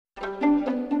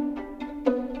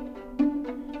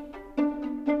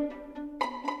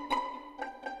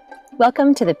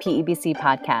Welcome to the PEBC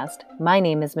podcast. My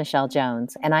name is Michelle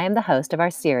Jones, and I am the host of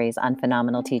our series on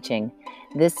phenomenal teaching.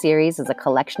 This series is a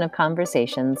collection of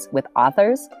conversations with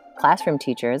authors, classroom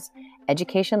teachers,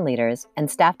 education leaders,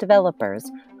 and staff developers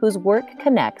whose work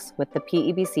connects with the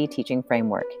PEBC teaching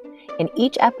framework. In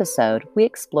each episode, we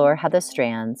explore how the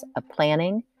strands of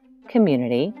planning,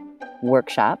 community,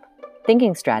 workshop,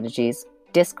 thinking strategies,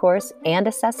 discourse, and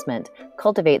assessment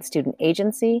cultivate student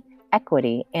agency,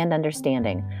 equity, and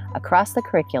understanding across the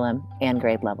curriculum and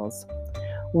grade levels.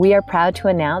 We are proud to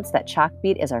announce that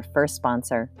Chalkbeat is our first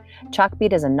sponsor.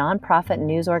 Chalkbeat is a nonprofit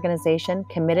news organization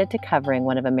committed to covering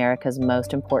one of America's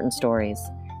most important stories,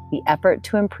 the effort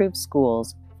to improve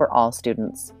schools for all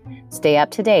students. Stay up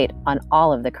to date on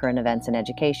all of the current events in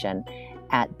education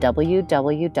at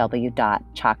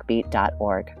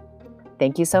www.chalkbeat.org.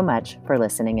 Thank you so much for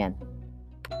listening in.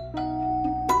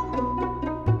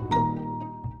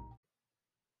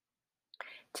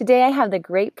 Today, I have the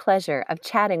great pleasure of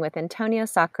chatting with Antonio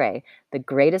Sacre, the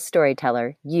greatest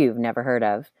storyteller you've never heard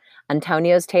of.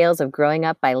 Antonio's tales of growing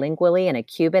up bilingually in a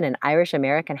Cuban and Irish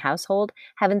American household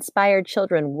have inspired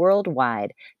children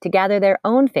worldwide to gather their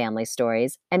own family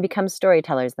stories and become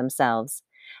storytellers themselves.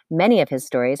 Many of his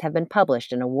stories have been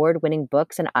published in award-winning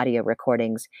books and audio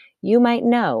recordings. You might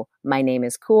know My Name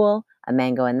is Cool, A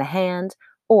Mango in the Hand,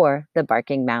 or The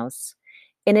Barking Mouse.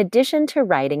 In addition to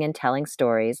writing and telling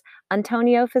stories,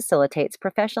 Antonio facilitates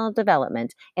professional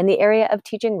development in the area of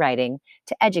teaching writing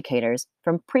to educators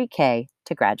from pre-K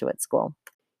to graduate school.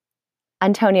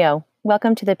 Antonio,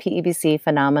 welcome to the PEBC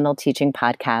Phenomenal Teaching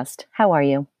Podcast. How are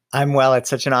you? I'm well.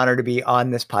 It's such an honor to be on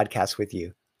this podcast with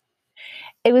you.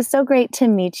 It was so great to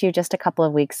meet you just a couple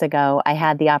of weeks ago. I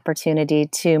had the opportunity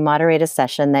to moderate a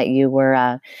session that you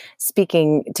were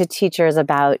speaking to teachers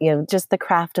about, just the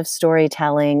craft of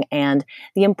storytelling and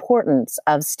the importance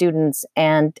of students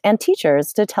and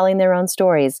teachers to telling their own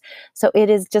stories. So it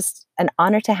is just an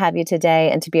honor to have you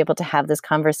today and to be able to have this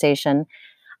conversation.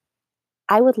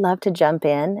 I would love to jump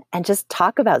in and just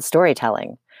talk about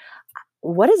storytelling.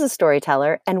 What is a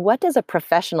storyteller and what does a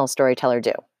professional storyteller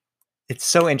do? It's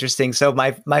so interesting. So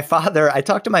my father, I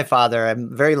talk to my father.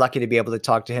 I'm very lucky to be able to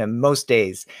talk to him most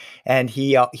days. And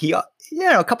he a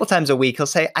couple times a week, he'll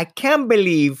say, "I can't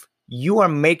believe you are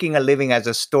making a living as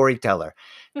a storyteller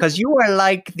because you are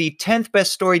like the 10th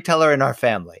best storyteller in our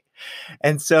family."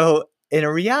 And so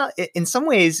in some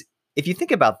ways, if you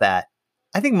think about that,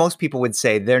 I think most people would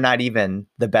say they're not even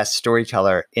the best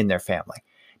storyteller in their family.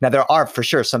 Now, there are for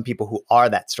sure some people who are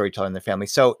that storyteller in their family.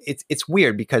 So it's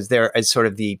weird because there is sort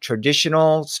of the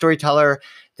traditional storyteller,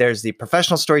 there's the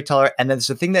professional storyteller, and then there's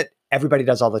the thing that everybody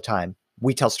does all the time.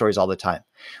 We tell stories all the time.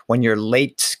 When you're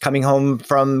late coming home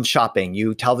from shopping,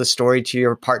 you tell the story to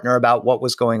your partner about what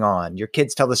was going on. Your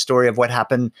kids tell the story of what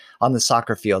happened on the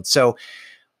soccer field. So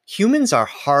humans are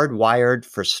hardwired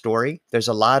for story. There's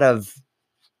a lot of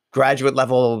graduate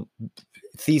level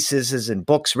theses and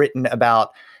books written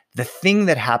about the thing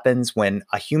that happens when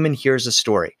a human hears a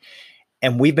story.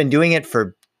 And we've been doing it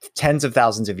for tens of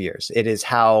thousands of years. It is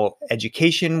how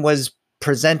education was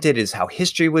presented, is how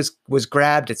history was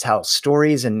grabbed. It's how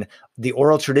stories and the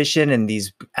oral tradition and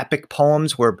these epic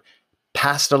poems were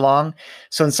passed along.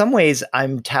 So in some ways,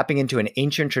 I'm tapping into an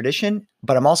ancient tradition,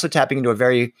 but I'm also tapping into a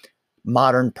very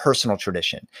modern personal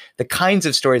tradition. The kinds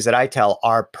of stories that I tell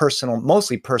are personal,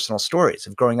 mostly personal stories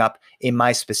of growing up in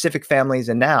my specific families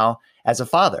and now as a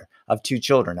father of two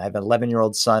children. I have an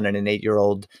 11-year-old son and an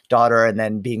 8-year-old daughter, and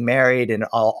then being married and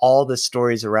all the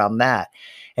stories around that.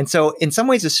 And so in some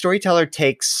ways, a storyteller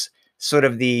takes sort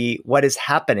of what is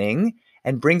happening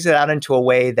and brings it out into a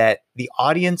way that the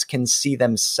audience can see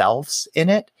themselves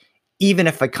in it, even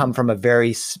if I come from a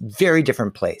very, very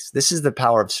different place. This is the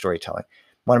power of storytelling.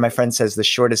 One of my friends says the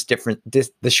shortest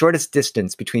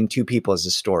distance between two people is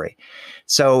a story.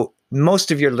 So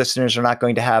most of your listeners are not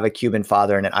going to have a Cuban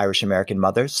father and an Irish American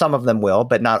mother. Some of them will,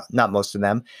 but not most of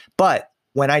them. But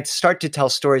when I start to tell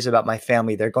stories about my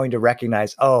family, they're going to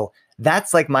recognize, oh,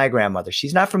 that's like my grandmother.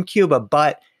 She's not from Cuba,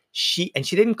 but she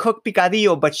didn't cook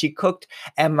picadillo, but she cooked.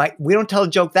 And we don't tell a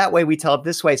joke that way. We tell it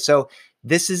this way. So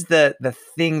this is the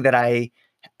thing that I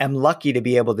am lucky to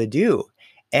be able to do.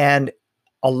 And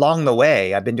along the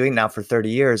way, I've been doing it now for 30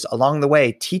 years. Along the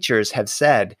way, teachers have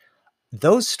said,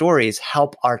 those stories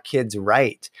help our kids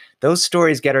write. Those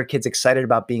stories get our kids excited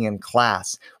about being in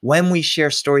class. When we share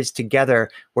stories together,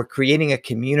 we're creating a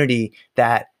community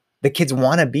that the kids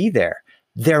want to be there.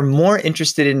 They're more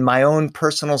interested in my own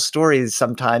personal stories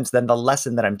sometimes than the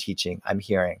lesson that I'm teaching, I'm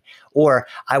hearing. Or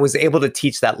I was able to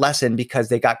teach that lesson because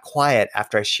they got quiet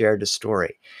after I shared a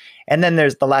story. And then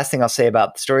there's the last thing I'll say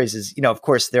about stories is, of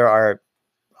course, there are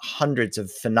hundreds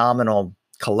of phenomenal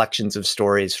collections of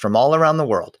stories from all around the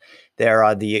world. There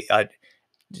are the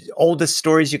oldest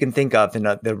stories you can think of in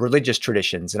the religious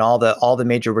traditions and all the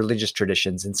major religious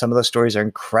traditions. And some of those stories are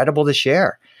incredible to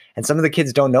share. And some of the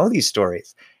kids don't know these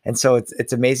stories. And so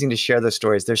it's amazing to share those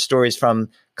stories. There's stories from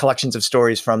collections of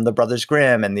stories from the Brothers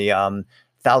Grimm and the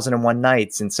 1001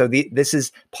 Nights. And so this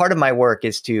is part of my work,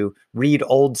 is to read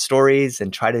old stories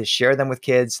and try to share them with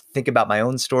kids, think about my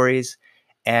own stories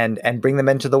and bring them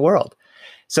into the world.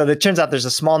 So it turns out there's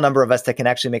a small number of us that can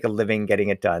actually make a living getting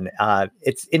it done.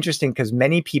 It's interesting because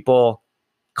many people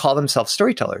call themselves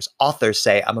storytellers. Authors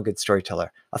say, I'm a good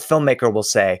storyteller. A filmmaker will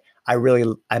say,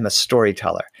 I'm a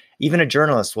storyteller. Even a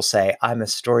journalist will say, I'm a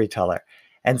storyteller.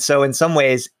 And so in some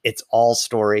ways, it's all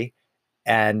story.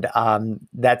 And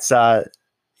that's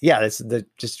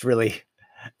just really,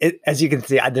 as you can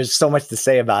see, there's so much to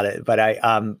say about it. But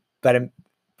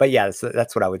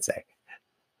that's what I would say.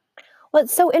 Well,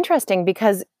 it's so interesting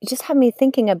because you just have me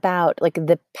thinking about like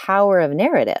the power of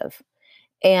narrative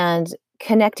and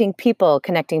connecting people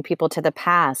to the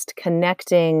past,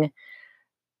 connecting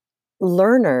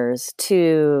learners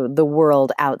to the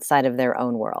world outside of their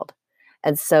own world.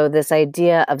 And so this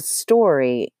idea of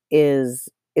story is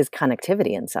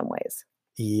connectivity in some ways.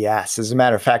 Yes. As a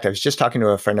matter of fact, I was just talking to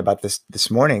a friend about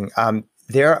this morning.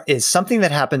 There is something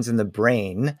that happens in the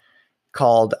brain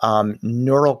called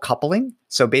neural coupling.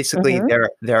 So basically,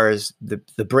 there's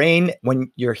the brain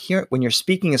when you're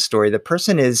speaking a story, the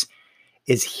person is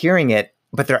hearing it,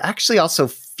 but they're actually also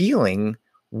feeling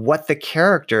what the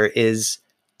character is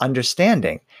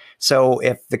understanding. So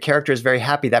if the character is very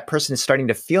happy, that person is starting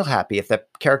to feel happy. If the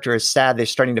character is sad, they're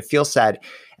starting to feel sad.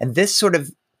 And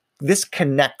this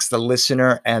connects the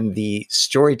listener and the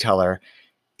storyteller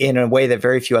in a way that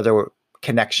very few other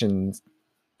connection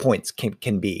points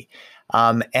can be.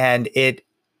 And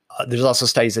there's also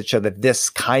studies that show that this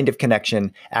kind of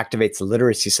connection activates the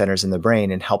literacy centers in the brain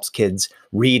and helps kids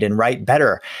read and write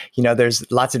better.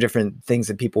 There's lots of different things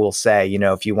that people will say.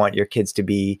 If you want your kids to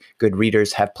be good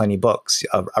readers, have plenty of books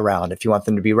around. If you want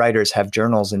them to be writers, have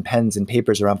journals and pens and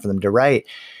papers around for them to write.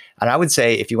 And I would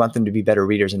say if you want them to be better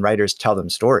readers and writers, tell them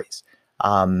stories,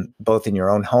 both in your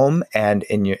own home and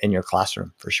in your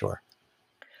classroom, for sure.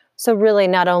 So really,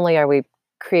 not only are we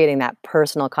creating that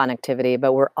personal connectivity,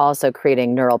 but we're also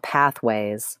creating neural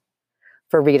pathways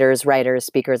for readers, writers,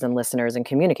 speakers, and listeners and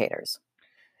communicators.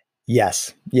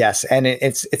 Yes. And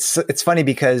it's funny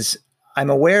because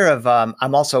I'm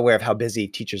also aware of how busy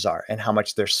teachers are and how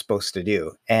much they're supposed to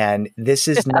do. And this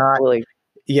is not, Absolutely.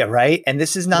 Yeah, right. And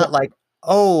this is not like,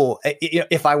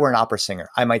 if I were an opera singer,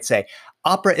 I might say,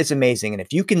 opera is amazing. And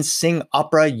if you can sing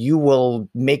opera, you will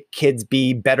make kids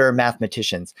be better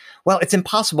mathematicians. Well, it's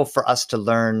impossible for us to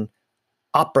learn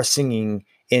opera singing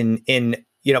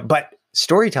but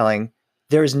storytelling,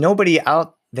 there is nobody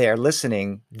out there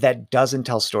listening that doesn't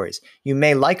tell stories. You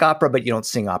may like opera, but you don't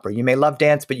sing opera. You may love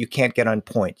dance, but you can't get on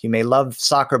point. You may love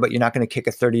soccer, but you're not going to kick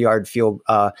a 30-yard field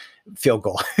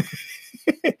goal.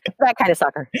 That kind of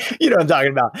soccer. You know what I'm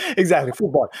talking about. Exactly.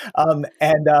 Football.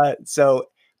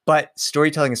 But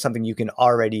storytelling is something you can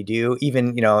already do.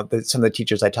 Even, some of the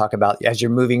teachers I talk about, as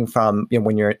you're moving from,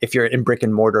 if you're in brick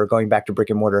and mortar, going back to brick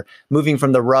and mortar, moving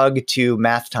from the rug to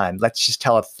math time, let's just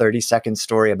tell a 30-second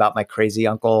story about my crazy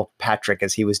uncle Patrick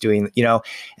as he was doing,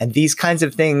 and these kinds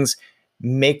of things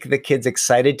make the kids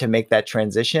excited to make that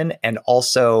transition. And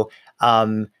also,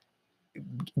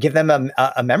 give them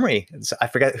a memory. I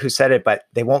forget who said it, but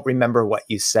they won't remember what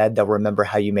you said. They'll remember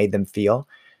how you made them feel.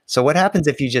 So what happens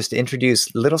if you just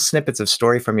introduce little snippets of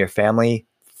story from your family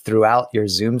throughout your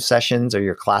Zoom sessions or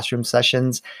your classroom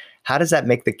sessions? How does that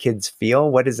make the kids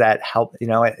feel? What does that help?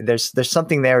 There's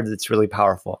something there that's really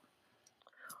powerful.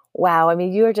 Wow. I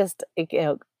mean, you're just,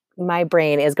 my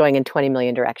brain is going in 20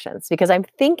 million directions because I'm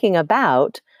thinking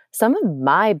about some of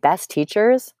my best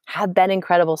teachers have been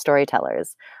incredible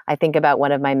storytellers. I think about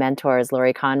one of my mentors,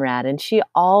 Lori Conrad, and she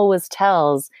always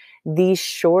tells these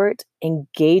short,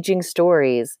 engaging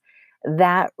stories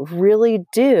that really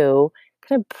do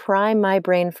kind of prime my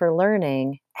brain for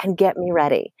learning and get me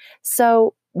ready.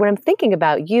 So when I'm thinking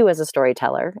about you as a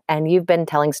storyteller, and you've been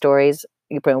telling stories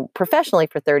professionally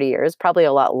for 30 years, probably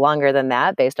a lot longer than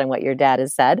that based on what your dad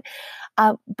has said.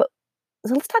 But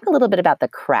so let's talk a little bit about the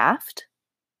craft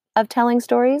of telling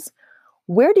stories.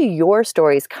 Where do your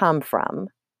stories come from?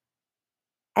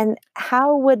 And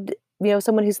how would,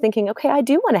 someone who's thinking, okay, I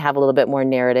do want to have a little bit more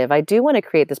narrative. I do want to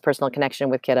create this personal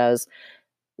connection with kiddos.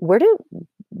 Where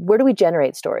do we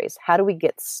generate stories? How do we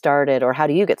get started, or how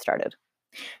do you get started?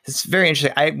 It's very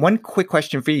interesting. One quick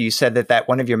question for you. You said that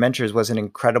one of your mentors was an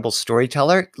incredible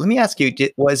storyteller. Let me ask you,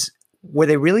 were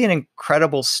they really an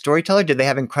incredible storyteller? Did they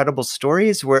have incredible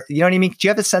stories? Were, you know what I mean? Do you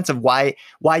have a sense of why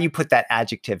you put that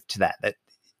adjective to that?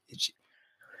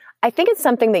 I think it's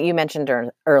something that you mentioned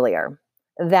earlier,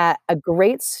 that a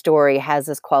great story has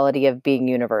this quality of being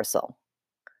universal.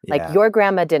 Like, Yeah. your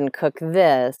grandma didn't cook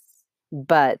this,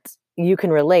 but you can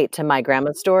relate to my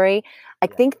grandma's story. I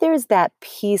Yeah. think there's that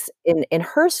piece in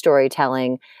her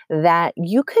storytelling that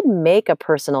you could make a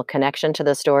personal connection to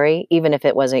the story, even if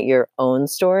it wasn't your own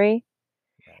story.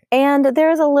 Right. And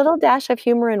there's a little dash of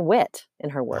humor and wit in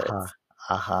her Uh-huh. words.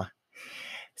 Uh-huh.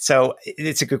 So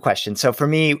it's a good question. So for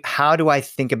me, how do I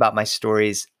think about my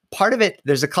stories? Part of it,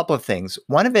 there's a couple of things.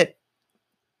 Part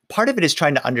of it is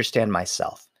trying to understand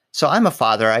myself. So I'm a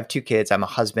father, I have 2 kids, I'm a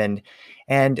husband,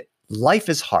 and life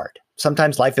is hard.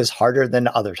 Sometimes life is harder than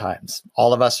other times.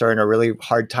 All of us are in a really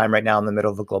hard time right now in the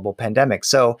middle of a global pandemic.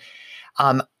 So,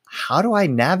 how do I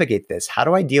navigate this? How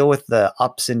do I deal with the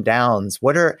ups and downs?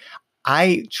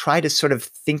 I try to sort of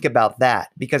think about that,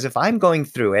 because if I'm going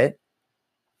through it,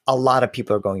 a lot of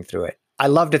people are going through it. I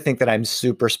love to think that I'm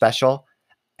super special,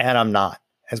 and I'm not.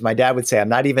 As my dad would say, I'm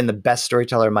not even the best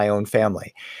storyteller in my own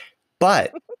family.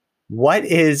 But what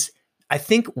is, I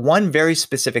think one very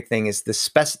specific thing is the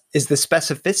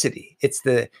specificity. It's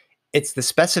the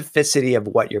specificity of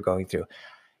what you're going through.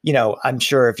 You know, I'm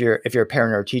sure if you're a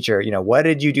parent or a teacher, you know, what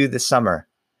did you do this summer?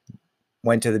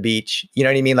 Went to the beach. You know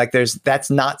what I mean? Like, that's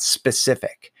not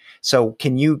specific. So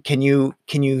can you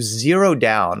zero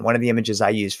down? One of the images I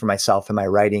use for myself in my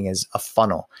writing is a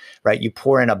funnel, right? You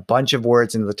pour in a bunch of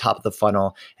words into the top of the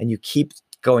funnel, and you keep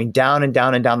going down and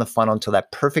down and down the funnel until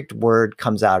that perfect word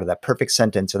comes out, or that perfect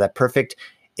sentence, or that perfect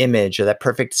image, or that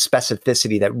perfect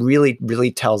specificity that really,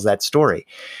 really tells that story.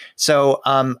 So,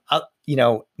 you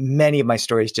know, many of my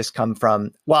stories just come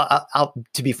from, well,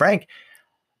 to be frank,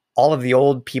 all of the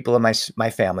old people in my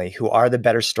family who are the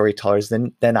better storytellers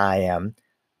than I am,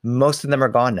 most of them are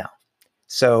gone now.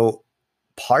 So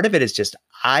part of it is just,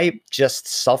 I just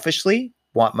selfishly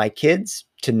want my kids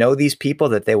to know these people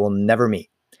that they will never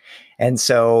meet. And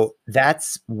so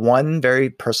that's one very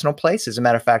personal place. As a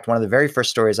matter of fact, one of the very first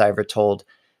stories I ever told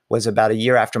was about a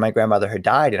year after my grandmother had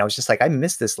died. And I was just like, I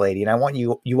miss this lady and I want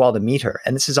you all to meet her.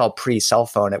 And this is all pre-cell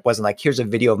phone. It wasn't like, here's a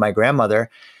video of my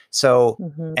grandmother. So,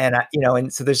 Mhm. and you know,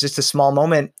 and so there's just a small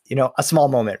moment,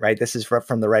 right? This is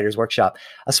from the writer's workshop,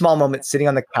 a small moment sitting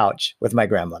on the couch with my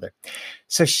grandmother.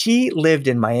 So she lived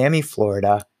in Miami,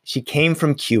 Florida. She came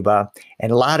from Cuba,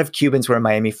 and a lot of Cubans were in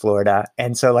Miami, Florida.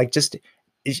 And so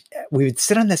we would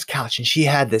sit on this couch, and she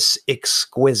had this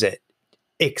exquisite,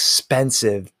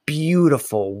 expensive,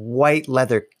 beautiful white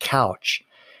leather couch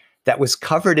that was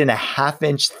covered in a 1/2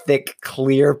 inch thick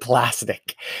clear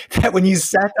plastic, that when you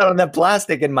sat down on that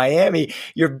plastic in Miami,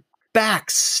 your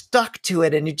back stuck to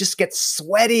it and you just get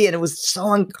sweaty, and it was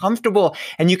so uncomfortable.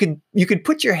 And you could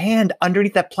put your hand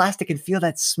underneath that plastic and feel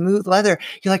that smooth leather.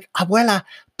 You're like, abuela,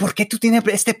 ¿por qué tú tienes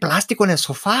este plástico en el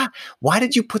sofá? Why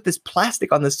did you put this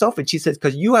plastic on the sofa? And she says,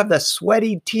 because you have the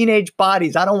sweaty teenage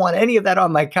bodies. I don't want any of that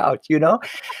on my couch, you know?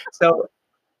 So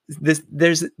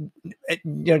there's,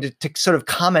 to sort of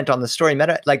comment on the story,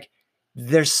 like,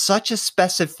 there's such a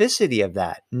specificity of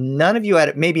that.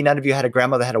 Maybe none of you had a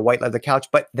grandmother that had a white leather couch,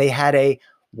 but they had a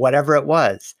whatever it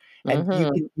was. And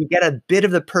Mhm. you get a bit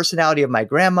of the personality of my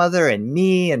grandmother and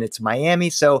me, and it's Miami.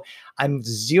 So I'm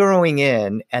zeroing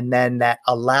in, and then that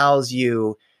allows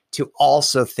you to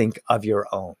also think of your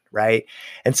own, right?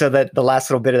 And so that the last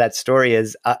little bit of that story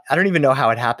is, I don't even know how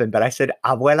it happened, but I said,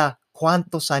 abuela,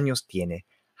 ¿cuántos años tiene?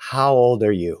 How old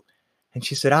are you? And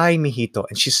she said, ay, mijito.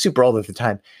 And she's super old at the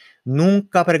time.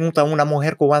 Nunca pregunta una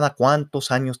mujer cubana cuántos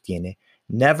años tiene.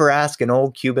 Never ask an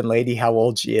old Cuban lady how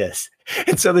old she is.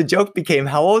 And so the joke became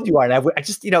how old you are. And I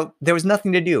just, there was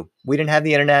nothing to do. We didn't have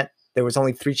the internet. There was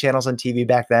only 3 channels on TV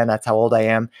back then. That's how old I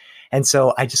am. And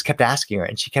so I just kept asking her,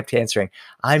 and she kept answering,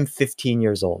 I'm 15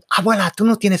 years old. Abuela, tú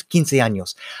no tienes 15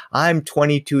 años. I'm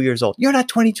 22 years old. You're not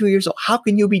 22 years old. How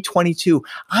can you be 22?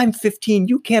 I'm 15.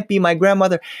 You can't be my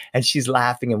grandmother. And she's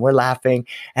laughing, and we're laughing.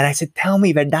 And I said, tell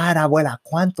me, verdad, abuela,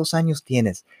 ¿cuántos años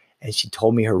tienes? And she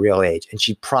told me her real age. And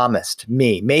she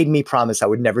made me promise I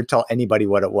would never tell anybody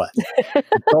what it was. She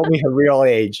told me her real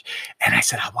age. And I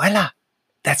said, abuela,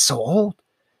 that's so old.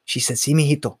 She said, sí,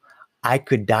 mijito, I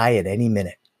could die at any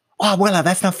minute. Oh, abuela,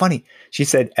 that's not funny. She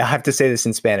said, I have to say this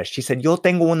in Spanish. She said, yo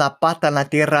tengo una pata en la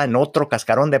tierra en otro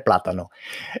cascarón de plátano.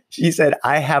 She said,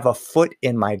 I have a foot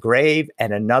in my grave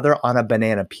and another on a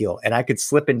banana peel, and I could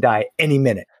slip and die any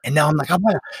minute. And now I'm like,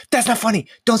 abuela, that's not funny.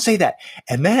 Don't say that.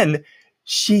 And then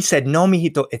she said, no,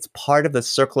 mijito, it's part of the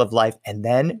circle of life. And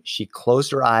then she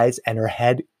closed her eyes and her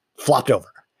head flopped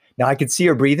over. Now I could see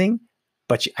her breathing,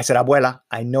 But I said, Abuela,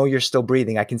 I know you're still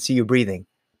breathing. I can see you breathing.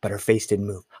 But her face didn't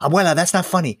move. Abuela, that's not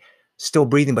funny. Still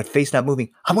breathing, but face not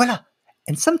moving. Abuela.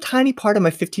 And some tiny part of my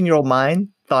 15-year-old mind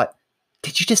thought,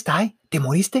 did you just die? ¿Te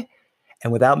moriste?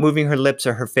 And without moving her lips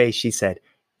or her face, she said,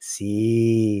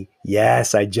 sí,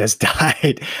 yes, I just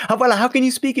died. Abuela, how can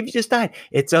you speak if you just died?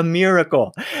 It's a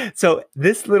miracle. So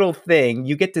this little thing,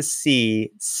 you get to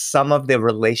see some of the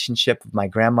relationship of my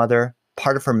grandmother.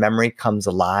 Part of her memory comes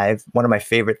alive. One of my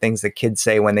favorite things that kids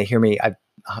say when they hear me, I've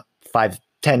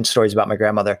 5-10 stories about my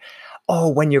grandmother. Oh,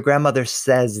 when your grandmother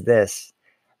says this,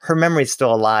 her memory is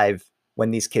still alive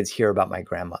when these kids hear about my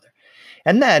grandmother.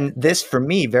 And then this, for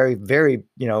me, very, very,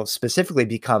 specifically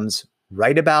becomes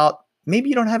write about, maybe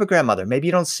you don't have a grandmother. Maybe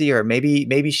you don't see her.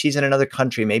 Maybe she's in another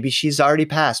country. Maybe she's already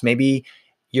passed. Maybe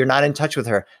you're not in touch with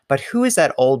her. But who is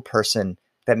that old person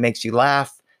that makes you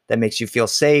laugh, that makes you feel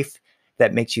safe,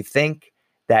 that makes you think,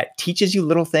 that teaches you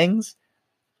little things?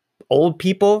 Old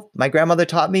people, my grandmother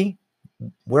taught me,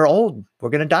 we're old.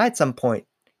 We're going to die at some point.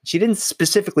 She didn't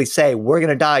specifically say, we're going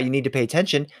to die. You need to pay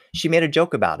attention. She made a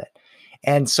joke about it.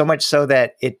 And so much so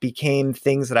that it became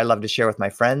things that I love to share with my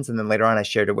friends. And then later on, I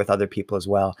shared it with other people as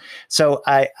well. So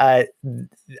that's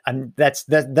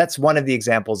one of the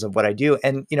examples of what I do.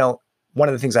 And, one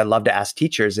of the things I love to ask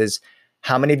teachers is,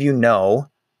 how many of you know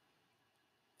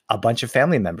a bunch of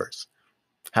family members?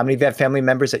 How many of you have family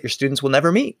members that your students will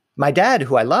never meet? My dad,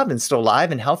 who I love and still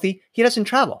alive and healthy, he doesn't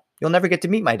travel. You'll never get to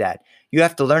meet my dad. You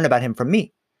have to learn about him from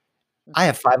me. I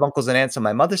have 5 uncles and aunts on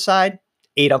my mother's side,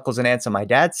 8 uncles and aunts on my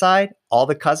dad's side, all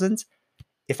the cousins.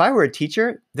 If I were a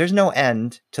teacher, there's no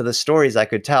end to the stories I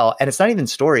could tell. And it's not even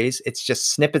stories. It's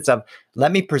just snippets of,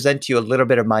 let me present to you a little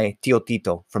bit of my tío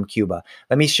Tito from Cuba.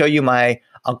 Let me show you my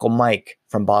Uncle Mike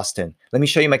from Boston. Let me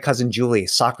show you my cousin Julie,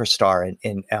 soccer star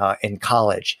in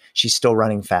college. She's still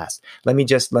running fast. Let me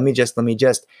just.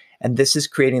 And this is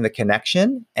creating the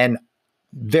connection. And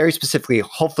very specifically,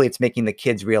 hopefully it's making the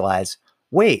kids realize,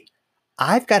 wait,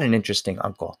 I've got an interesting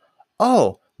uncle.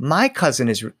 Oh, my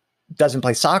cousin doesn't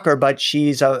play soccer, but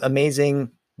she's an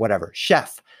amazing,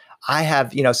 chef. I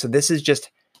have, so this is just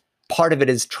part of it,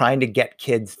 is trying to get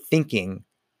kids thinking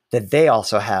that they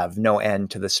also have no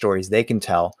end to the stories they can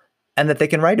tell and that they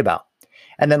can write about.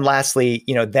 And then lastly,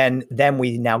 then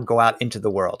we now go out into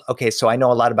the world. Okay, so I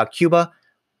know a lot about Cuba.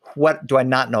 What do I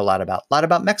not know a lot about? A lot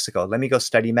about Mexico. Let me go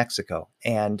study Mexico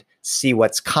and see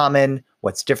what's common,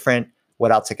 what's different,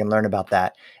 what else I can learn about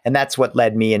that. And that's what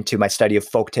led me into my study of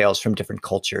folk tales from different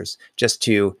cultures, just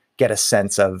to get a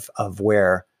sense of what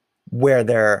are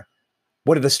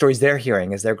the stories they're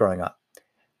hearing as they're growing up.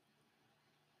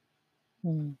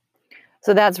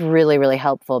 So that's really, really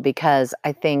helpful, because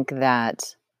I think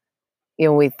that,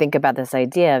 when we think about this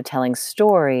idea of telling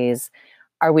stories,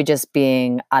 are we just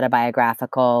being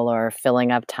autobiographical or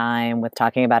filling up time with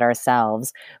talking about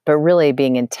ourselves, but really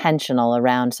being intentional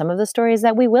around some of the stories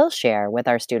that we will share with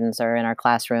our students or in our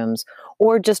classrooms,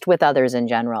 or just with others in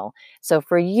general? So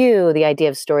for you, the idea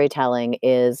of storytelling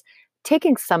is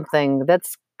taking something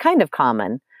that's kind of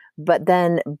common, but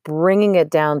then bringing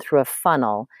it down through a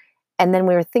funnel. And then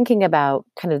we were thinking about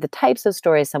kind of the types of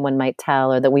stories someone might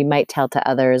tell, or that we might tell to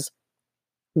others,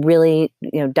 really,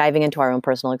 diving into our own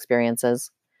personal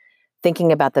experiences,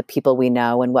 thinking about the people we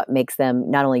know and what makes them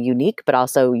not only unique, but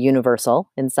also universal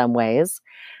in some ways,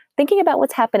 thinking about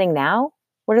what's happening now.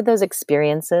 What are those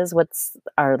experiences? What's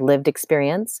our lived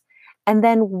experience? And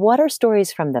then what are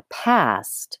stories from the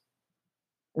past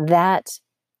that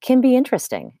can be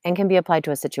interesting and can be applied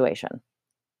to a situation?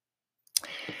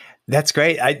 That's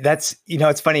great.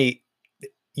 It's funny.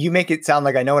 You make it sound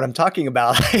like I know what I'm talking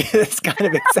about. It's kind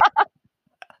of exciting.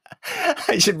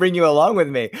 I should bring you along with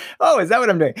me. Oh, is that what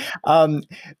I'm doing?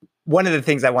 One of the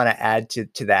things I want to add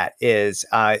to that is,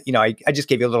 I just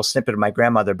gave you a little snippet of my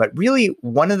grandmother, but really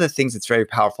one of the things that's very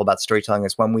powerful about storytelling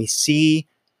is when we see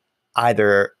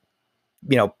either,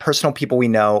 personal people we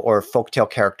know, or folktale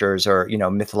characters, or,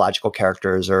 mythological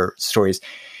characters or stories,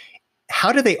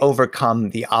 how do they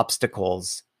overcome the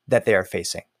obstacles that they are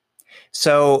facing?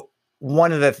 So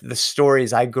one of the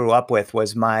stories I grew up with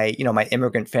was my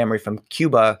immigrant family from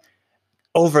Cuba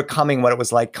overcoming what it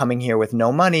was like coming here with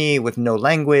no money, with no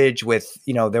language,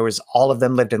 there was, all of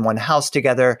them lived in one house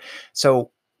together.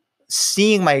 So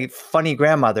seeing my funny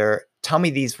grandmother tell me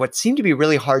these, what seemed to be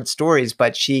really hard stories,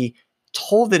 but she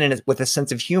told it with a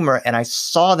sense of humor, and I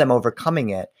saw them overcoming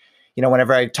it.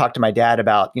 Whenever I talk to my dad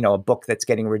about, a book that's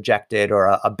getting rejected, or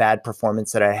a bad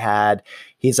performance that I had,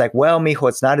 he's like, well, mijo,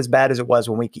 it's not as bad as it was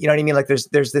when we, you know what I mean? Like there's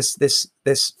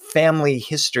this family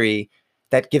history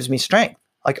that gives me strength.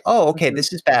 Like, oh, okay,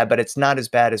 this is bad, but it's not as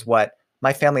bad as what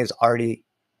my family has already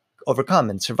overcome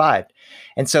and survived.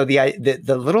 And so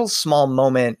the little small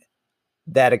moment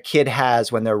that a kid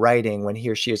has when they're writing, when he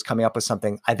or she is coming up with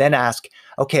something, I then ask,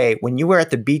 okay, when you were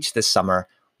at the beach this summer,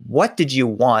 what did you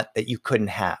want that you couldn't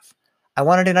have? I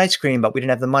wanted an ice cream, but we didn't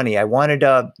have the money. I wanted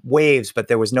waves, but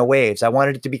there was no waves. I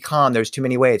wanted it to be calm. There was too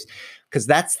many waves. Because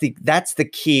that's the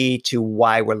key to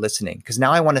why we're listening. Because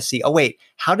now I want to see, oh, wait,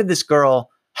 how did this girl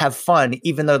have fun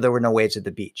even though there were no waves at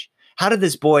the beach? How did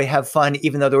this boy have fun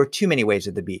even though there were too many waves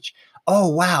at the beach? Oh,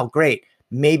 wow, great.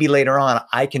 Maybe later on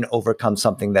I can overcome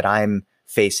something that I'm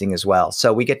facing as well.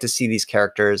 So we get to see these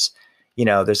characters.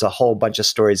 There's a whole bunch of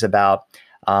stories about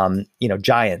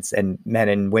giants and men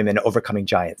and women overcoming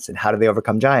giants, and how do they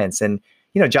overcome giants? And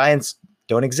giants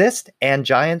don't exist, and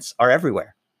giants are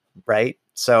everywhere, right?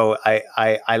 So I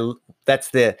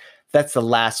that's the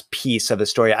last piece of the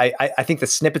story. I think the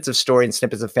snippets of story and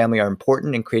snippets of family are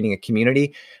important in creating a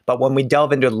community. But when we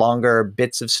delve into longer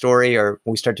bits of story, or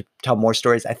we start to tell more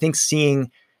stories, I think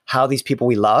seeing how these people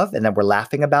we love and that we're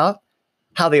laughing about,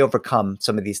 how they overcome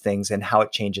some of these things and how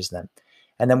it changes them.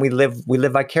 And then we live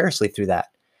vicariously through that.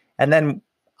 And then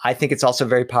I think it's also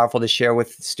very powerful to share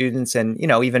with students and,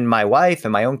 even my wife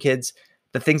and my own kids,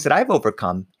 the things that I've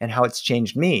overcome and how it's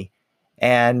changed me.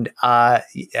 And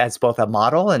as both a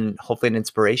model and hopefully an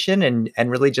inspiration,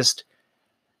 and really just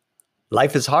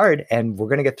life is hard and we're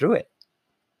going to get through it.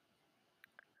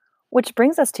 Which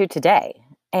brings us to today.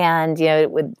 And,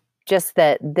 with just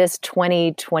that this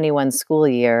 2021 school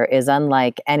year is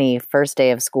unlike any first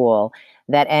day of school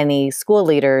that any school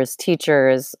leaders,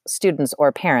 teachers, students,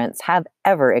 or parents have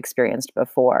ever experienced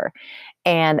before.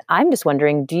 And I'm just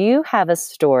wondering, do you have a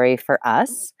story for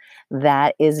us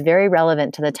that is very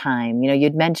relevant to the time?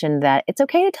 You'd mentioned that it's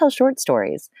okay to tell short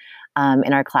stories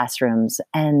in our classrooms,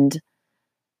 and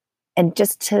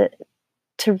just to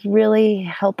really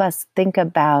help us think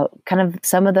about kind of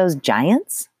some of those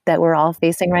giants that we're all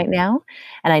facing right now.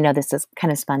 And I know this is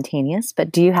kind of spontaneous,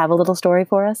 but do you have a little story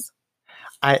for us?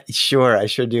 I sure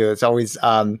do. It's always,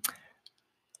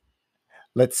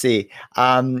 let's see.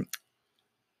 It's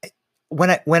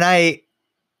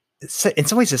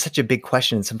always such a big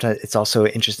question. And sometimes it's also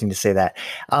interesting to say that.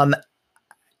 The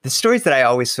stories that I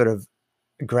always sort of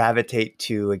gravitate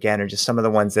to, again, are just some of the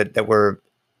ones that were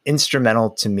instrumental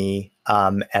to me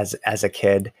as a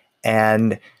kid.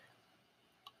 And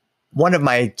one of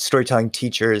my storytelling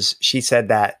teachers, she said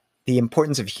that the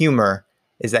importance of humor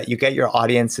is that you get your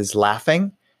audiences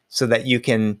laughing so that you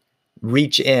can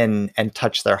reach in and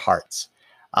touch their hearts.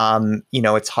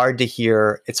 It's hard to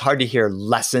hear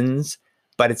lessons,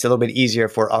 but it's a little bit easier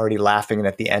if we're already laughing. And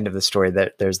at the end of the story,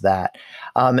 there's that.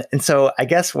 And so I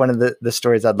guess one of the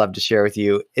stories I'd love to share with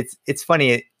you, it's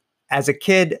funny. As a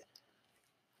kid,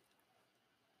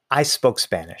 I spoke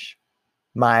Spanish.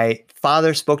 My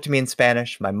father spoke to me in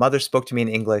Spanish. My mother spoke to me in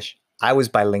English. I was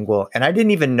bilingual, and I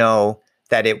didn't even know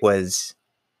that it was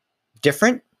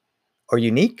different or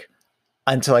unique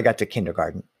until I got to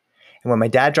kindergarten. And when my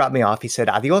dad dropped me off, he said,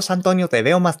 "Adios, Antonio, te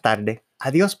veo más tarde.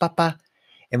 Adios, papá."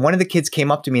 And one of the kids came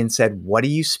up to me and said, "What are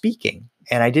you speaking?"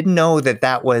 And I didn't know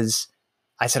that was,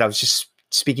 I said, I was just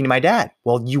speaking to my dad.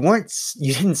 Well, you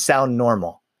didn't sound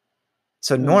normal.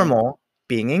 So normal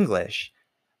being English,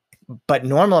 but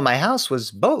normal in my house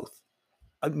was both.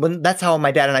 That's how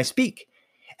my dad and I speak.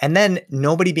 And then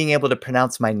nobody being able to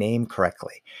pronounce my name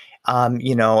correctly.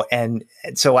 And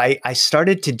so I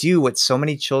started to do what so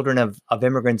many children of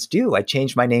immigrants do. I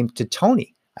changed my name to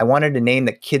Tony. I wanted a name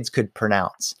that kids could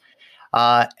pronounce.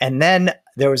 And then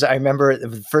I remember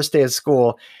the first day of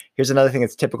school, here's another thing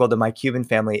that's typical to my Cuban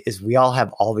family is we all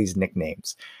have all these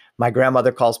nicknames. My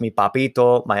grandmother calls me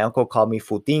Papito. My uncle called me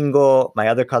Futingo. My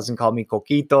other cousin called me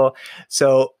Coquito.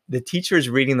 So the teacher is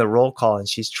reading the roll call and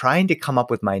she's trying to come up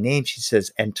with my name. She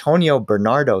says, Antonio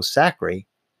Bernardo Sacri.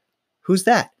 Who's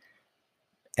that?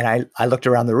 And I looked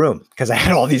around the room because I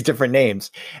had all these different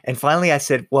names. And finally I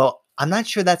said, well, I'm not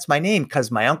sure that's my name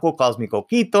because my uncle calls me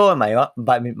Coquito and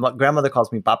my grandmother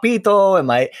calls me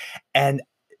Papito and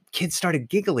kids started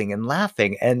giggling and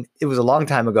laughing. And it was a long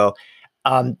time ago.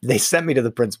 They sent me to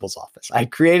the principal's office. I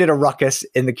created a ruckus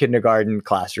in the kindergarten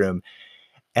classroom.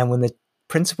 And when the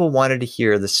principal wanted to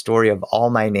hear the story of all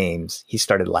my names, he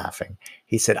started laughing.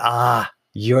 He said,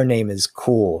 your name is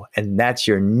cool. And that's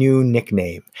your new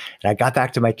nickname. And I got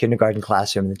back to my kindergarten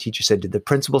classroom and the teacher said, did the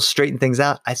principal straighten things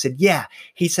out? I said, yeah.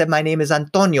 He said, my name is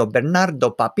Antonio, Bernardo,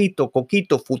 Papito,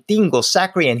 Coquito, Futingo,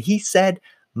 Sacri. And he said,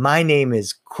 my name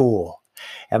is cool.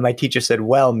 And my teacher said,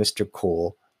 well, Mr.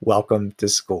 Cool, welcome to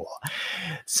school.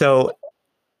 So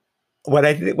what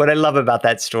I love about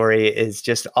that story is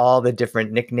just all the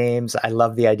different nicknames. I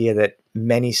love the idea that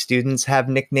many students have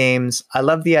nicknames. I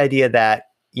love the idea that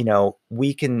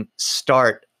we can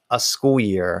start a school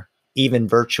year, even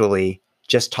virtually,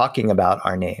 just talking about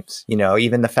our names.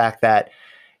 Even the fact that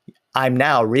I'm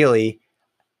now really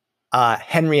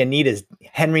Henry and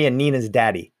Nina's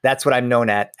daddy. That's what I'm known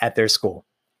at their school.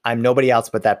 I'm nobody else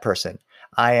but that person.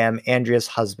 I am Andrea's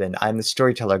husband. I'm the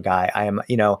storyteller guy. I am,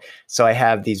 so I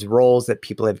have these roles that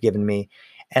people have given me.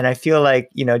 And I feel like,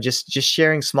 just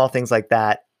sharing small things like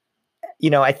that,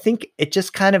 I think it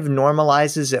just kind of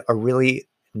normalizes a really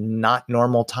not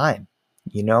normal time.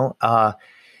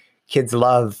 Kids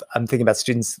love, I'm thinking about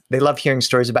students, they love hearing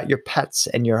stories about your pets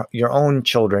and your own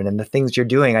children and the things you're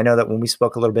doing. I know that when we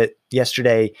spoke a little bit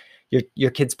yesterday,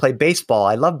 your kids play baseball.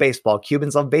 I love baseball.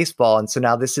 Cubans love baseball. And so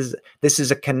now this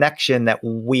is a connection that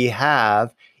we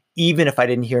have, even if I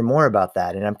didn't hear more about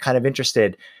that. And I'm kind of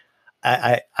interested.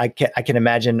 I can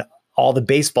imagine all the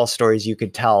baseball stories you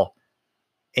could tell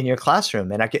in your classroom.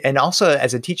 And also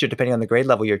as a teacher, depending on the grade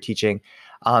level you're teaching,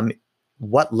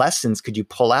 what lessons could you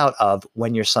pull out of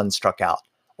when your son struck out,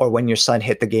 or when your son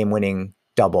hit the game-winning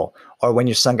double, or when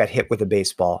your son got hit with a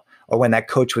baseball, or when that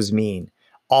coach was mean?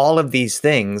 All of these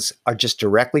things are just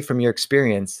directly from your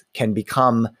experience, can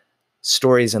become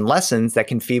stories and lessons that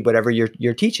can feed whatever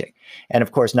you're teaching. And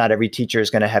of course, not every teacher is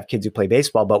going to have kids who play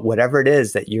baseball, but whatever it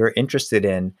is that you're interested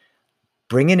in,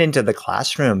 bring it into the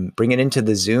classroom, bring it into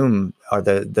the Zoom or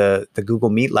the Google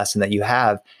Meet lesson that you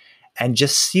have, and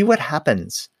just see what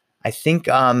happens. I think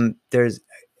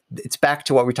it's back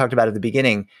to what we talked about at the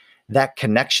beginning. That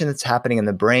connection that's happening in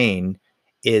the brain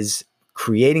is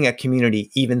creating a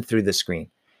community even through the screen.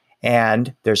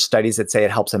 And there's studies that say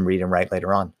it helps them read and write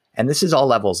later on. And this is all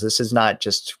levels. This is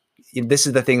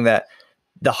the thing that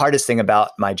the hardest thing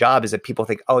about my job is that people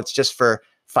think, oh, it's just for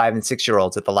 5 and 6 year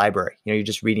olds at the library. You're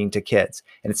just reading to kids.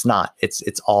 And it's not.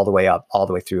 It's all the way up, all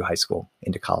the way through high school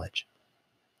into college.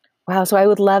 Wow. So I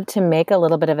would love to make a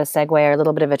little bit of a segue, or a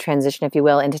little bit of a transition, if you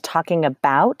will, into talking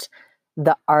about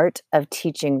the art of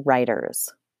teaching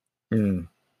writers. Mm.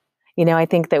 I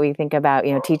think that we think about,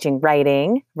 teaching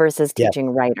writing versus teaching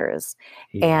writers.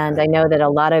 Yeah. And I know that a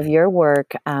lot of your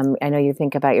work, I know you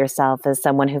think about yourself as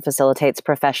someone who facilitates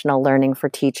professional learning for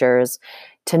teachers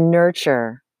to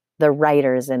nurture the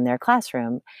writers in their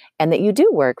classroom, and that you do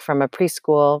work from a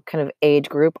preschool kind of age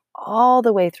group all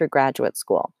the way through graduate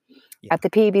school. Yeah. At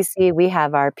the PEBC, we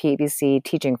have our PEBC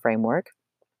teaching framework.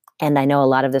 And I know a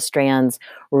lot of the strands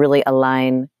really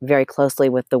align very closely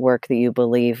with the work that you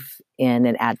believe in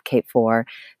and advocate for.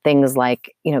 Things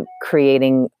like,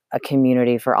 creating a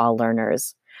community for all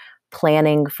learners,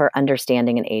 planning for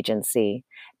understanding and agency,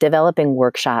 developing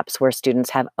workshops where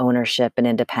students have ownership and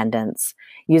independence,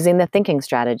 using the thinking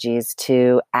strategies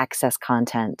to access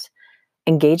content,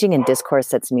 engaging in discourse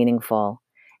that's meaningful,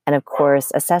 and of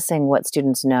course, assessing what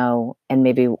students know and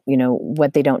maybe,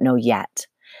 what they don't know yet.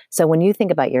 So when you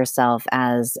think about yourself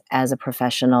as a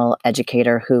professional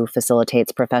educator who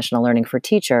facilitates professional learning for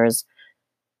teachers,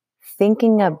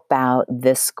 thinking about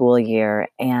this school year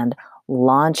and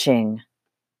launching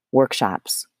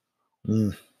workshops,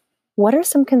 what are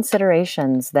some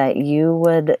considerations that you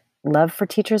would love for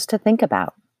teachers to think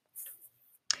about?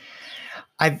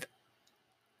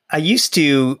 I used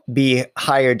to be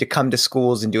hired to come to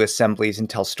schools and do assemblies and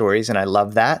tell stories, and I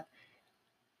love that.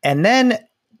 And then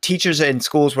teachers in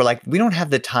schools were like, we don't have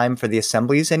the time for the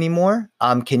assemblies anymore.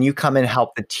 Can you come and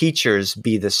help the teachers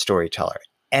be the storyteller?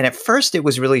 And at first it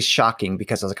was really shocking,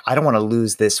 because I was like, I don't want to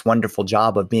lose this wonderful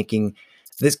job of making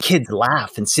these kids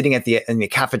laugh and sitting in the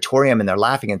cafetorium and they're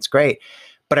laughing. And it's great.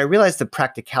 But I realized the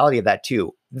practicality of that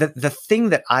too. The thing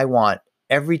that I want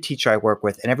every teacher I work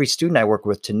with and every student I work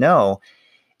with to know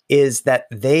is that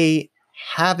they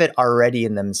have it already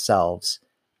in themselves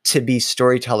to be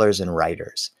storytellers and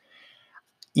writers.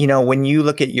 When you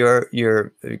look at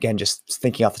your again, just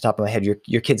thinking off the top of my head,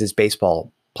 your kids as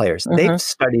baseball players, they've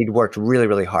studied, worked really,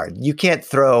 really hard. You can't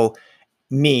throw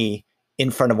me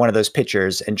in front of one of those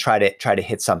pitchers and try to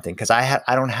hit something, because I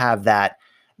don't have that.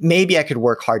 Maybe I could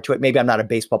work hard to it. Maybe I'm not a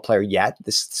baseball player yet.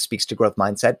 This speaks to growth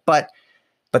mindset, but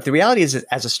the reality is,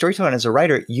 as a storyteller and as a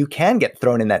writer, you can get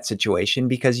thrown in that situation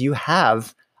because you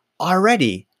have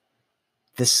already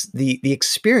the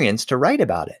experience to write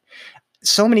about it.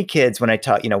 So many kids, when I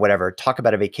talk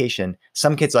about a vacation,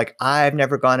 some kids are like, I've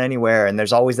never gone anywhere. And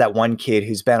there's always that one kid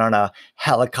who's been on a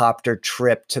helicopter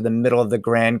trip to the middle of the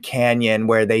Grand Canyon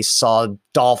where they saw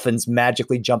dolphins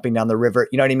magically jumping down the river.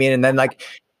 You know what I mean? And then like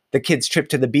the kid's trip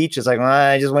to the beach is like, well,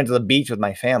 I just went to the beach with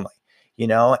my family,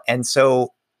 And so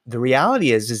the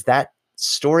reality is that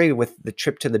story with the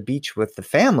trip to the beach with the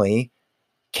family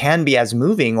can be as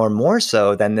moving or more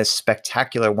so than this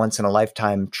spectacular once in a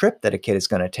lifetime trip that a kid is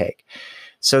going to take.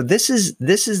 So this is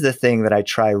the thing that I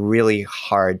try really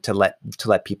hard to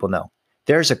let people know.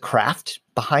 There's a craft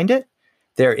behind it.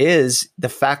 There is the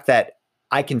fact that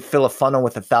I can fill a funnel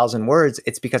with 1,000 words.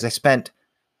 It's because I spent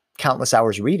countless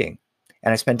hours reading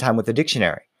and I spend time with the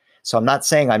dictionary. So I'm not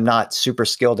saying I'm not super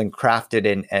skilled and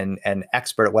crafted and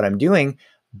expert at what I'm doing,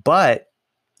 but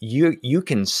you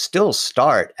can still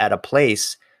start at a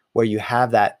place where you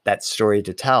have that story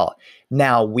to tell.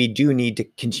 Now, we do need to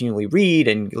continually read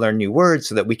and learn new words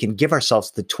so that we can give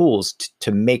ourselves the tools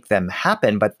to make them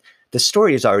happen. But the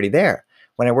story is already there.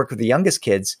 When I work with the youngest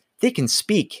kids, they can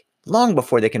speak long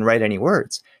before they can write any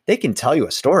words. They can tell you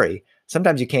a story.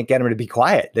 Sometimes you can't get them to be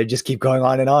quiet. They just keep going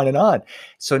on and on and on.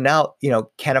 So now,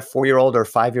 can a 4-year-old or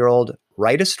 5-year-old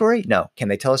write a story? No. Can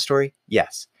they tell a story?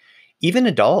 Yes. Even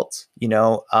adults, many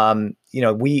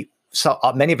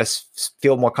of us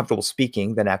feel more comfortable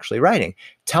speaking than actually writing.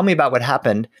 Tell me about what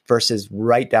happened versus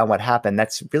write down what happened.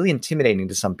 That's really intimidating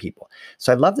to some people.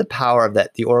 So I love the power of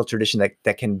the oral tradition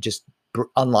that can just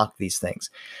unlock these things.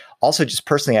 Also, just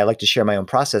personally, I like to share my own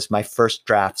process. My first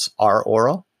drafts are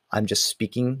oral. I'm just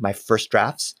speaking my first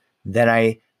drafts. Then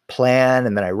I plan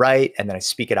and then I write and then I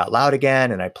speak it out loud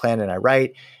again and I plan and I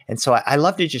write. And so I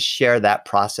love to just share that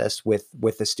process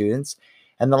with the students.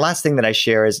 And the last thing that I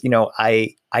share is,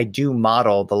 I do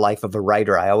model the life of a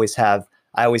writer. I always have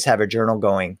a journal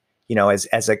going.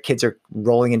 As the kids are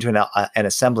rolling into an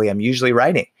assembly, I'm usually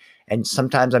writing. And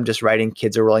sometimes I'm just writing,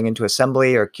 kids are rolling into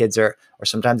assembly, or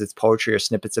sometimes it's poetry or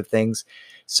snippets of things.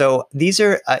 So these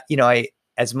are,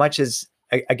 as much as,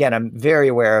 again, I'm very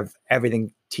aware of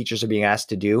everything teachers are being asked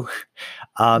to do.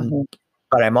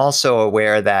 But I'm also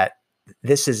aware that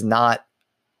this is not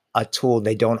a tool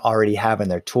they don't already have in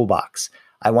their toolbox.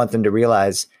 I want them to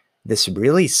realize this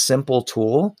really simple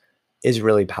tool is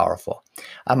really powerful.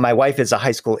 My wife is a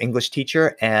high school English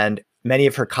teacher, and many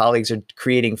of her colleagues are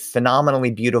creating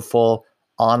phenomenally beautiful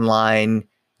online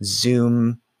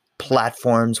Zoom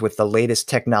platforms with the latest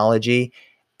technology.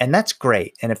 And that's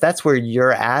great. And if that's where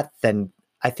you're at, then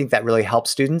I think that really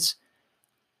helps students.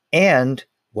 And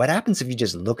what happens if you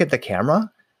just look at the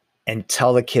camera and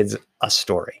tell the kids a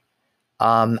story?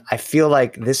 I feel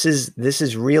like this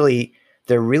is really,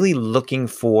 they're really looking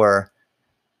for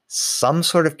some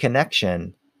sort of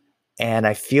connection. And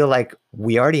I feel like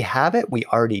we already have it, we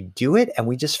already do it, and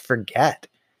we just forget.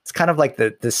 It's kind of like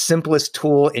the simplest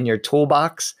tool in your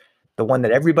toolbox, the one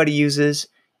that everybody uses,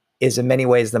 is in many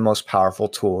ways the most powerful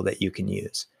tool that you can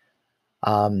use.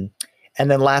 And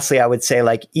then lastly, I would say,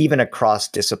 like, even across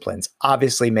disciplines,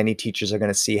 obviously many teachers are going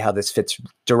to see how this fits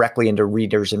directly into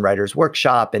Readers and Writers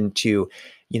Workshop and to,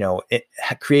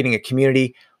 creating a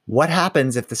community. What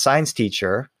happens if the science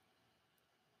teacher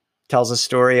tells a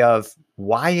story of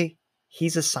why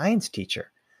he's a science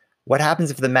teacher? What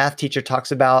happens if the math teacher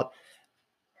talks about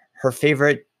her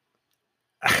favorite,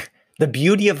 the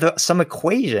beauty of some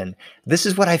equation? This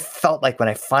is what I felt like when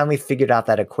I finally figured out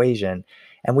that equation.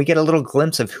 And we get a little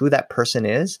glimpse of who that person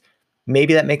is.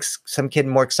 Maybe that makes some kid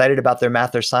more excited about their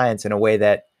math or science in a way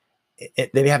that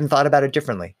they haven't thought about it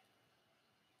differently.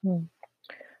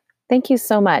 Thank you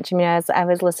so much. I mean, as I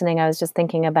was listening, I was just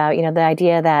thinking about, the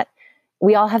idea that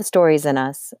we all have stories in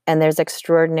us, and there's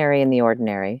extraordinary in the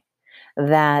ordinary,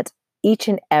 that each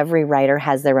and every writer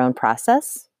has their own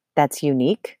process that's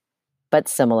unique, but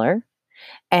similar.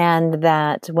 And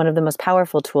that one of the most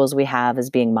powerful tools we have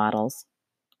is being models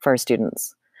for our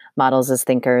students, models as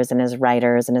thinkers and as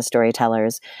writers and as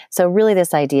storytellers. So really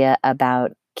this idea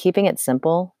about keeping it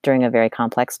simple during a very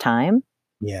complex time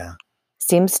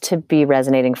seems to be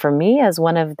resonating for me as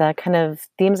one of the kind of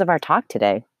themes of our talk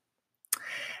today.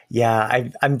 Yeah,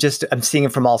 I'm seeing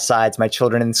it from all sides. My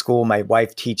children in school, my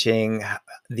wife teaching,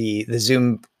 the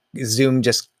Zoom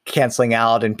just canceling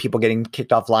out and people getting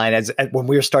kicked offline. As when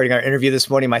we were starting our interview this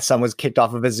morning, my son was kicked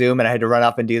off of a Zoom and I had to run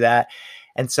up and do that.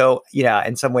 And so,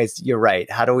 in some ways you're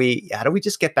right. How do we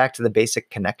just get back to the basic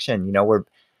connection?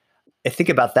 I think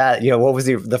about that, what was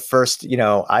the first,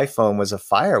 iPhone was a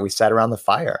fire. We sat around the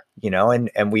fire,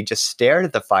 and we just stared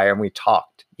at the fire and we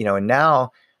talked, and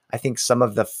now I think some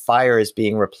of the fire is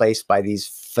being replaced by these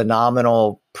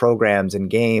phenomenal programs and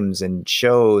games and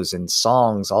shows and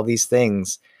songs, all these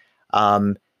things.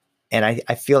 And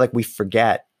I feel like we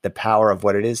forget the power of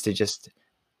what it is to just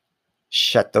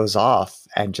shut those off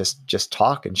and just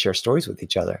talk and share stories with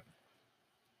each other.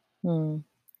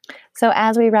 So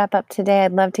as we wrap up today,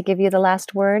 I'd love to give you the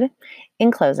last word.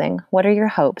 In closing, what are your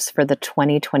hopes for the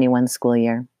 2021 school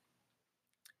year?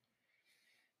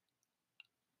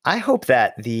 I hope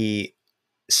that the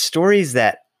stories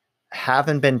that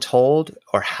haven't been told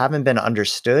or haven't been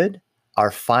understood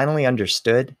are finally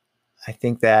understood. I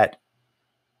think that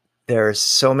there are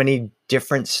so many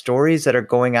different stories that are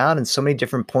going on and so many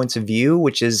different points of view,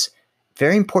 which is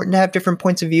very important to have different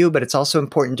points of view, but it's also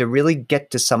important to really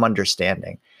get to some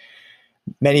understanding.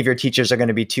 Many of your teachers are going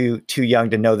to be too young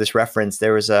to know this reference.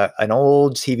 There was an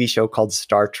old TV show called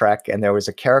Star Trek, and there was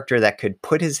a character that could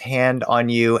put his hand on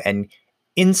you and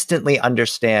instantly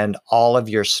understand all of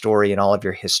your story and all of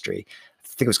your history. I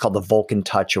think it was called the Vulcan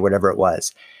Touch or whatever it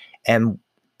was. And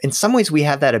in some ways, we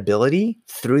have that ability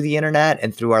through the internet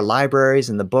and through our libraries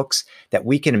and the books that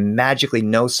we can magically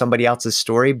know somebody else's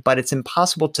story, but it's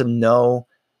impossible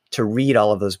to read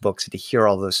all of those books and to hear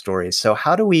all those stories. So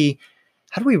how do we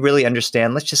really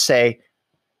understand, let's just say,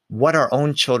 what our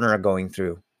own children are going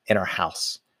through in our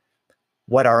house,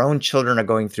 what our own children are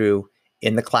going through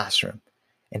in the classroom,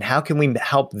 and how can we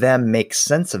help them make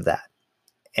sense of that?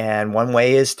 And one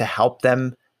way is to help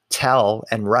them tell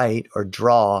and write or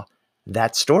draw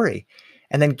that story,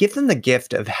 and then give them the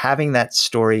gift of having that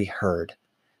story heard.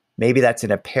 Maybe that's in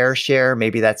a pair share,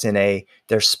 maybe that's in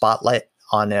their spotlight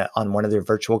on one of their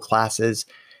virtual classes.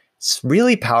 It's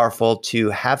really powerful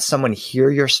to have someone hear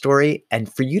your story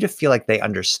and for you to feel like they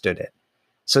understood it.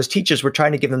 So as teachers, we're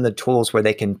trying to give them the tools where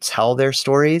they can tell their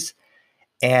stories.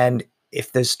 And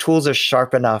if those tools are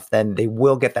sharp enough, then they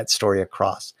will get that story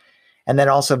across. And then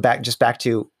also back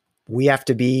to, we have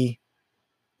to be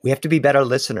better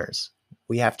listeners.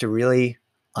 We have to really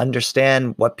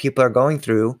understand what people are going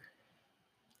through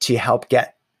to help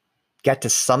get to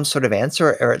some sort of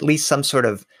answer, or at least some sort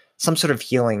of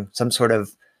healing, some sort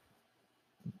of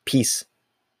peace.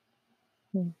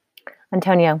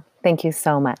 Antonio, thank you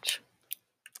so much.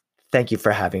 Thank you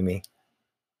for having me.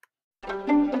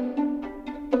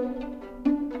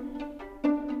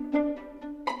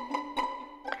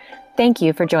 Thank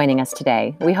you for joining us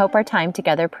today. We hope our time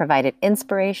together provided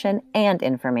inspiration and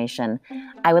information.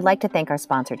 I would like to thank our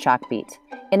sponsor, Chalkbeat.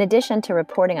 In addition to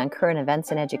reporting on current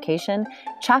events in education,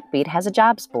 Chalkbeat has a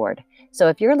jobs board. So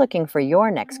if you're looking for your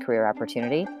next career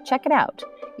opportunity, check it out.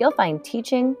 You'll find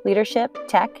teaching, leadership,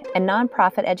 tech, and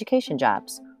nonprofit education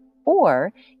jobs.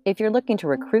 Or if you're looking to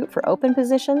recruit for open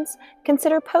positions,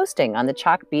 consider posting on the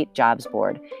Chalkbeat jobs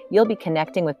board. You'll be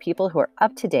connecting with people who are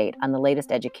up to date on the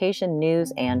latest education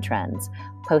news and trends.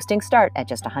 Postings start at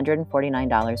just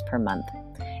 $149 per month.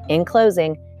 In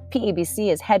closing,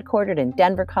 PEBC is headquartered in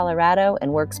Denver, Colorado,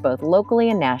 and works both locally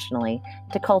and nationally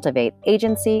to cultivate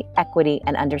agency, equity,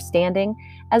 and understanding,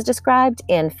 as described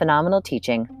in Phenomenal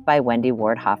Teaching by Wendy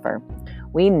Ward Hoffer.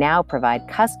 We now provide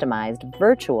customized,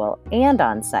 virtual, and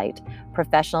on-site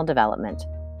professional development,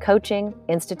 coaching,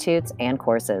 institutes, and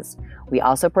courses. We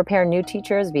also prepare new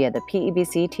teachers via the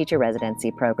PEBC Teacher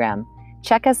Residency Program.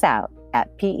 Check us out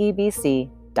at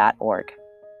pebc.org.